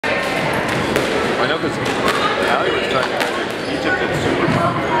I know because Ali was trying to Egypt is super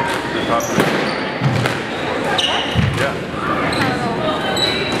popular. The top of the yeah.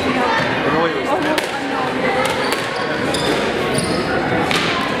 No, it was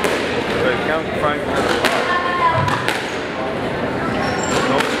but Count Frank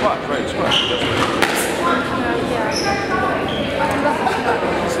no, it's squash, right, squash. That's what it is.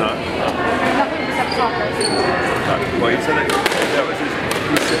 It's not? Well, he said that was his,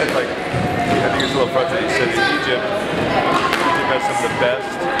 he said like, I think it's a little frustrating, he said in Egypt has some of the best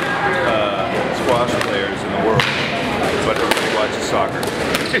squash players in the world, but everybody watches soccer.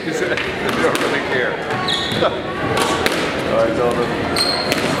 He said they don't really care. I told him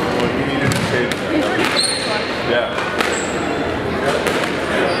what he needed to change that. Yeah.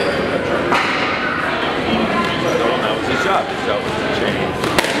 Well, that was his job. His job was to change.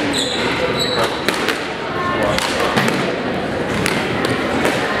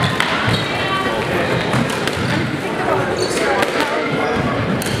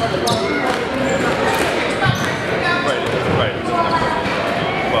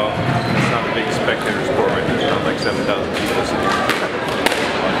 Well, it's not a big spectator sport, right? There's not like 7,000 people listening.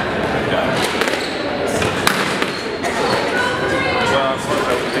 Yeah. Well,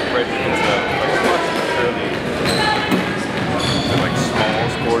 I would think right because like squash is fairly like small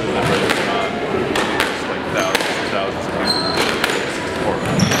sport, and then right it's not. It's like thousands and thousands of people or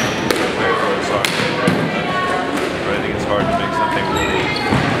players for soccer. But I think it's hard to make something really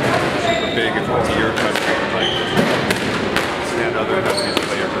super big if it's your country and like and other countries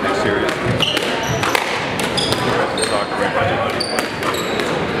play are really serious. Soccer right by anybody.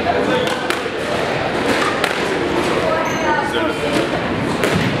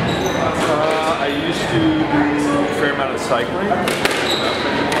 I used to do a fair amount of cycling.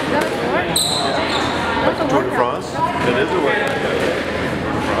 Like Tour de France. It is a workout.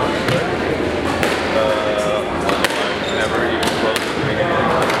 Tour de France, right? I'm never even close to doing anything.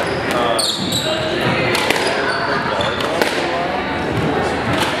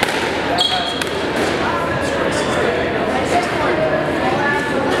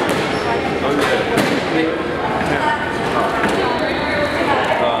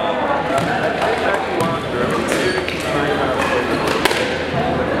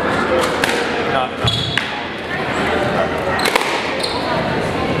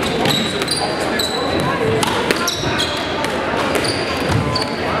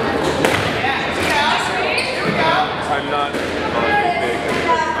 I'm not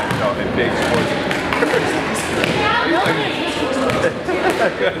a big sports.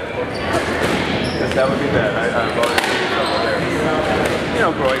 Yes, that would be bad. I've always seen trouble there. You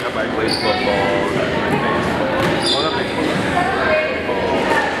know, growing up, I played football, baseball. Well, not baseball.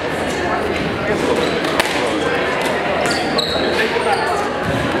 I guess a little bit of baseball.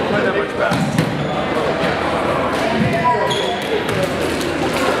 Not that much basketball.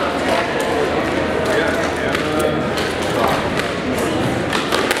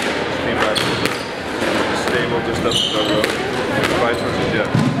 Just up the road. Vice versa, yeah.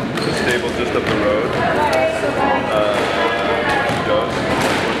 The stable just up the road. Goes.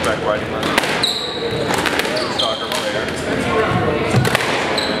 Horseback riding lesson. Soccer player.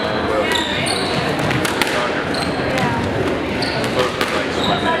 Soccer. Both of like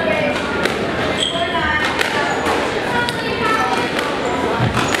swimming.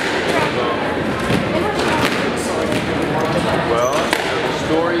 Well, the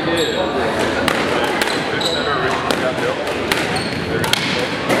story is got built.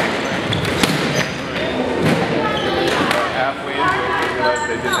 Halfway into it, they realized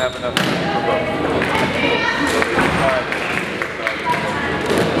they didn't have enough money for both. So they decided.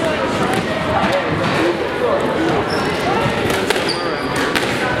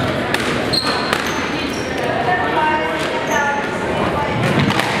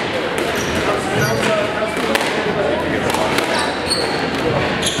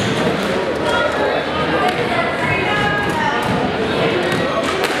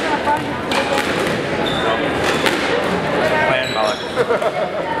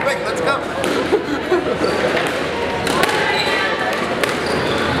 Rick, let's go.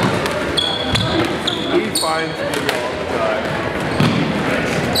 He finds me all the time.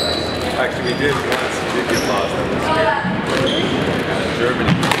 Actually, we did once. We did get lost on this here. In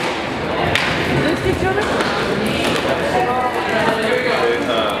Germany. Do you speak German?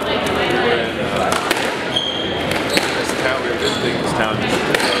 This town, we were visiting this town just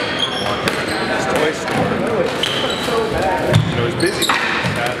this toy store. It was busy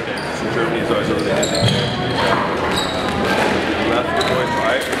Saturday, so Germany is always really busy.